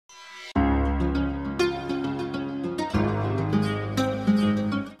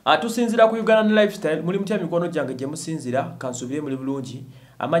Tusinzira ku Uganda lifestyle muli mutya mikono gyange gye musinzira kansubire muli bulungi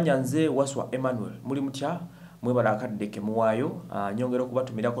amanya nze Waswa Emmanuel muli mutya mwebala akadde ke muwaayo nyongera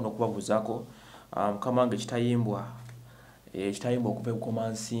okubatumirako n'okubabuuzaako mukama wange kitayimbwa okuva ekukoma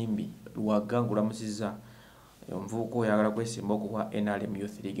nsimbi lwaga nkulamusizza omuvubuka oyagala kwesimba okuwa NRM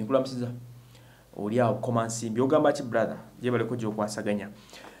Youth League nkulamusizza oli awo okukoma nsimbi ogamba ki brother gyebaleko gy'okwasaganya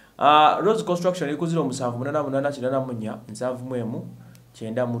Rose Construction eri ku 078884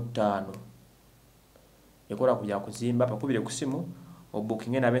 975 ekola kujja kuzimba pakubire ku simu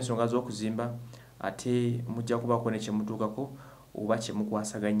obukinge n'abensonga z'okuzimba ate mujja kubako ne kyemutuukako oba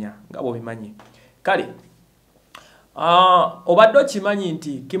kyemukwasaganya nga bw'obimanyi kale obadde okimanyi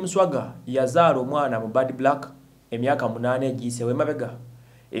nti Kimswagger yazaala omwana mu Bad Black emyaka 8 egiyise w'emabega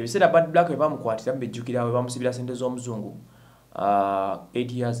ebiseera Bad Black bwe bamukwatira mbejjukira bwe bamusibira sente z'omuzungu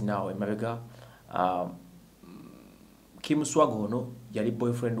 8 years now emabega Kimswagger ono yali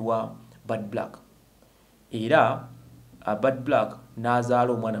boyfriend wa Bad Black era Bad Black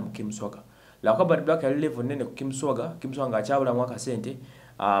n'azaala omwana mu Kimswagger lako Bad Black yali level nene ku Kimswagger ng'akyabula mwaka sente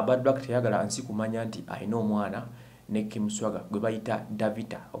Bad Black teyagala nsi kumanya nti alina omwana ne Kimswagger gwe bayita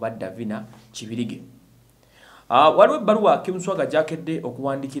Davita oba Davina Kibirige waliwo ebbaluwa Kimswagger gy'akedde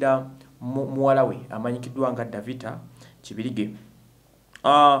okuwandikira muwala we amanyikiddwa nga Davita Kibirige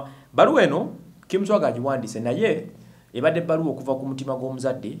baluwa eno Kimswagger agiwandiise naye ebadde ebbaluwa okuva ku mutima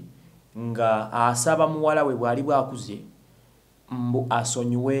gw'omuzadde nga asaba muwala we bwali bwakuze mbu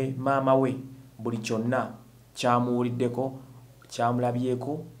asonyiwe maama we buli kyonna kyamuwuliddeko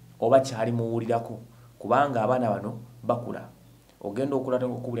kyamulabyeko oba kyali muwulirako kubanga abaana bano bakula ogenda okulata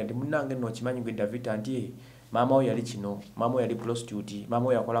ng'okubulira nti munnange nno okimanyi gwe Davita nti maama we yali kino maama we yali prostitute maama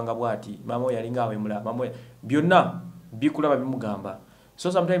we yakolanga bwati maama we yali ng'awemula maama we byonna bikulaba bimugamba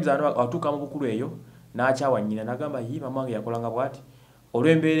so sometimes atuuka mu bukulu eyo n'akyawa nnyina n'agamba yi maama wange yakolanga bwati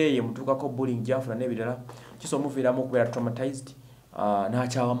olw'embeera eyo mutuukako bullying gyafuna n'ebirala kisomuviiramu okubeera traumatized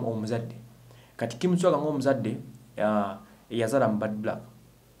n'akyawamu omuzadde kati Kimswagger ng'omuzadde eyazaala mu Bad Black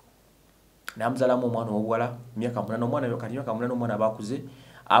n'amuzaalamu omwana ow'obuwala emyaka 8 omwana baakuze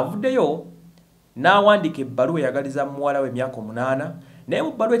avuddeyo n'awandiika ebbaluwa eyagaliza muwala we emyaka 8 naye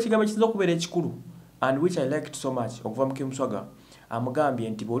mu bbaluwa ekigambo kisinza okubeera ekikulu and which I liked so much okuva mu Kimswagger amugambye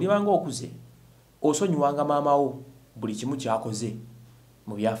nti bw'olibanga okuze osonyiwanga maama wo buli kimu kyakoze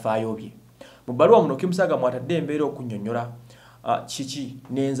mu byafaayo bye mu bbaluwa muno Kimswagger mwatadde embeera okunnyonnyola kiki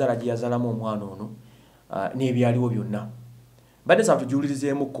n'enzala gye yazaalamu omwana ono n'ebyaliwo byonna badde saba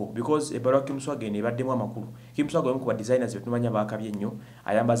tugiwulirizeemuko because ebbaluwa Kimswagger eno ebaddemu amakulu Kimswagger omu ku ba designers be tumanya baakabye ennyo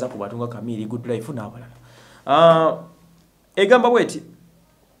ayambaza ku batunga Kamiri Good Life n'abalala egamba bweti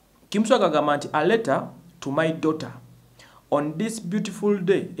Kimswagger agamba nti a letter to my daughter on this beautiful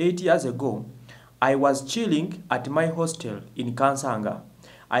day 8 years ago I was chilling at my hostel in Kansanga.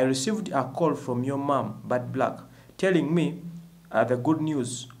 I received a call from your mom, Bad Black, telling me the good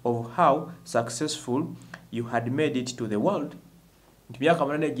news of how successful you had made it to the world. Ntimyaka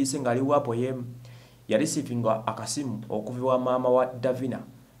 8 egiyise ng'ali wapo yemu yarisivinga akasimu okuva wa maama wa Davina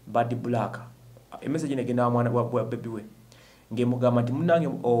Bad Black. Emessage negenda wa mwana wa baby we. Ng'emugamba nti munnange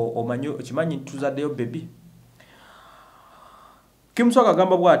omanyi okimanyi tuzaddeyo baby. Kimswagger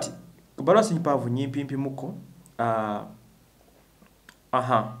agamba bw'ati Balwa sinyipavu nyimpimpi muko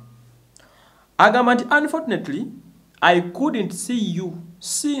agamba nti unfortunately I couldn't see you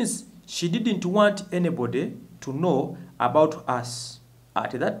since she didn't want anybody to know about us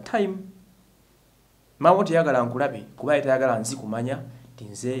at that time mama teyagala nkulabe kuba teyagala nzi kumanya ti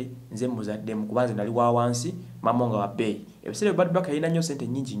nze muzaddemu kuba nze nali wa wansi mama nga wabbeeyi ebiseera Bad Black yalina nnyo sente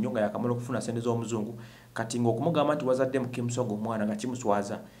nnyingi nnyo nga yakamala okufuna sente z'omuzungu kati ng'okumugamba nti wazaddemu Kimswagger omwana nga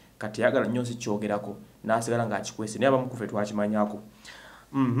kimuswaza kati yagala nnyo si kyogerako n'asigala ng'akikwese naye abamu ku ffe twakimanyako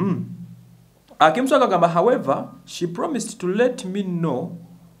Kimswagger agamba however she promised to let me know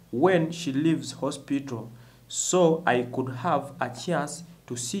when she leaves hospital so I could have a chance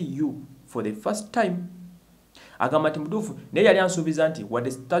to see you for the first time agamba nti mutuufu naye yali ansuubiza nti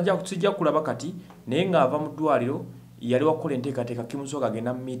wadde sijja kulaba kati naye ng'ava mu ddwaliro yali wakukola enteekateeka Kimswagger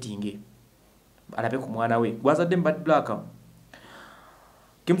agenda mu meeting alabe ku mwana we gwazadde mu Bad Black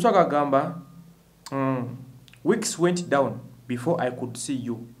Kimswagger agamba weeks went down before I could see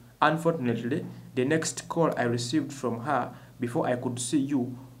you. Unfortunately, the next call I received from her before I could see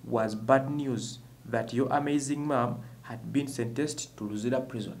you was bad news that your amazing mom had been sentenced to Luzira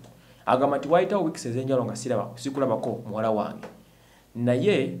prison. Agamba nti waayitawo weeks ez'enjalo nga sikulabako muwala wange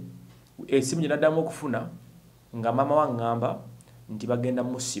naye esimu gye naddamu okufuna nga maama waŋŋamba nti bagenda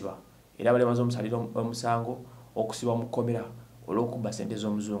musiba era bali bamaze omusalira omusango okusiba mu kkomera olw'okubba sente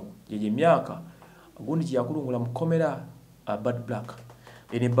z'omuzungu gyegyo emyaka gundi gye yakulungula mu kkomera Bad Black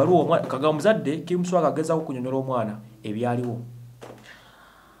ene ebbaluwa omwana kaga muzadde Kimswagger agezaako kunyonyola omwana ebyaliwo.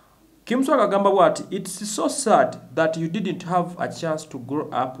 Kimswagger agamba bw'ati, it's so sad that you didn't have a chance to grow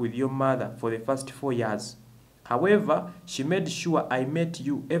up with your mother for the first 4 years. However, she made sure I met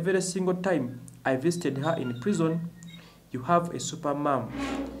you every single time I visited her in prison. You have a super mom.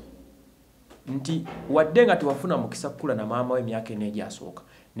 Nti wadde nga tewafuna mukisa kukula na maama we emyaka ena egyasooka,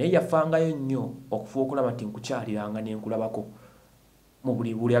 naye yafangayo nnyo okufuuka okulaba nti nkukyaliranga ne nkulabako. Mu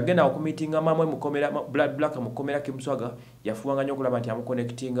buli agenda okumiitinga maama we mukomera blood black mukomera Kimswagger yafuwanga nnyo okulaba nti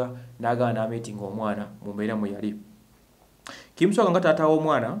amuconnectinga n'agana n'ameetinga omwana mu mbeera mwe yali. Kimswagger nga taata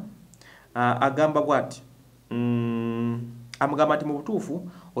w'omwana agamba bw'ati, amugamba nti mu butuufu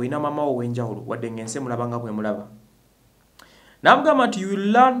olina maama wo ow'enjawulo wadde ng'ensi mulabanga bwe mulaba. Namugamba nti you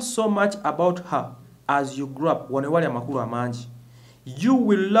will learn so much about her as you grow up. Wano wali amakulu amangi. You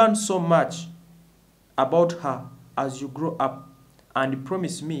will learn so much about her as you grow up and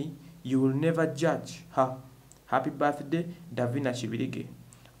promise me you will never judge her. Happy birthday, Davina Chibirige.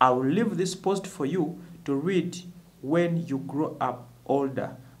 I will leave this post for you to read when you grow up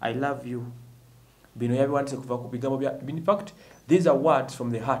older. I love you. Bino yabiwandise kuva ku bigambo bya, in fact these are words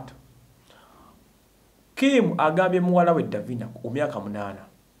from the heart. Kim agambye muwala we Davina ku myaka 8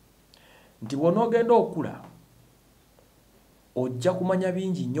 nti bw'onoogenda okula ojja kumanya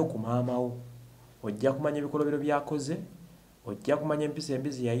bingi nnyo ku maama wo, ojja kumanya ebikolobero byakoze, ojja kumanya empisa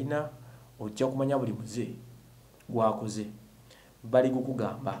embizi yalina, ojja kumanya buli muze gwakoze. Bali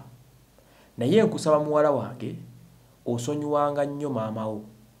kukugamba naye nkusaba muwala wange osonyiwanga nnyo maama wo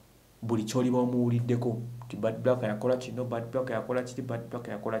buli ky'oliba omuwuliddeko nti bad black yakola kino, bad black yakola kiri, bad black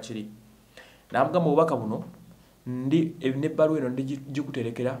yakola kiri. Namugamba obubaka buno ndi n'ebbaluwa eno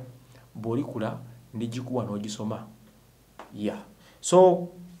ndigikuterekera bw'olikula ndigikuwa n'ogisoma. Yeah. So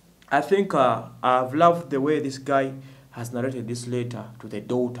I think I've loved the way this guy has narrated this letter to the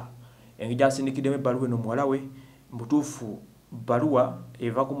daughter. Engeri asindikiddemu ebbaluwa eno muwala we, mbutuufu bbaluwa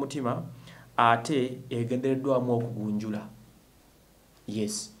eva ku mutima ate egendereddwamu okugunjula.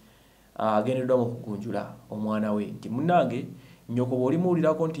 Yes. Agendereddwamu okugunjula omwana we nti munnange nnyoko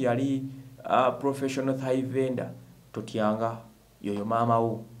bw'olimuwulirako nti yali professional thigh vendor totyanga yoyo maama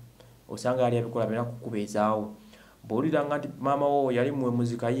wo, osanga yali abikola bina kukubeezaawo. Bw'oliranga nti maama wo yali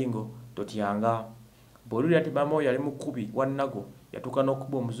muwemuzi kayingo totyanga. Bw'olirira nti maama wo yali mukubi wannago yatuuka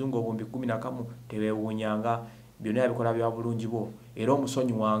n'okuba omuzungu obumbi 11 teweewuunyanga. Byonna yabikola bya bulungi bwo era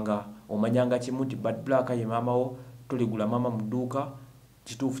omusonyiwanga, omanyanga kimu nti bad black ye maama wo, toligula maama mu dduuka,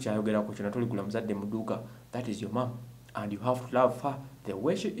 kituufu kyayogera ku kino, toligula muzadde mu dduuka. That is your mom and you have to love her the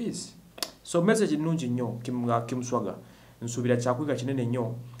way she is. So message nnungi nnyo Kimswagger, nsuubira kyakuyiga kinene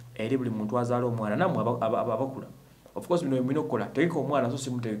nnyo eri buli muntu azaala omwana nammwe abakula. Of course bino bino okukola tegeka omwana so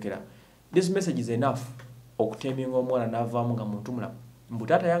simutegekera. This message is enough okuteminga omwana n'avaamu nga muntu mulamu. Mbu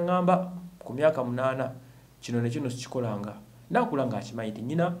taata yaŋŋamba ku myaka 8 kino ne kino sikikolanga, nakula ng'akimanyi nti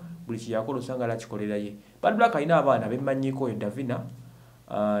nnyina buli kiyakola osanga lakikolera ye. Bad black alina abaana bemmanyiiko oyo Davina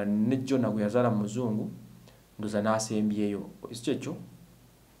ne Jona gwe yazaala mu muzungu ndoza n'asembyeyo. Ekyo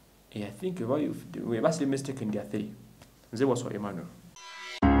I think we must be mistaken, they are 3. Nze waswa Emmanuel.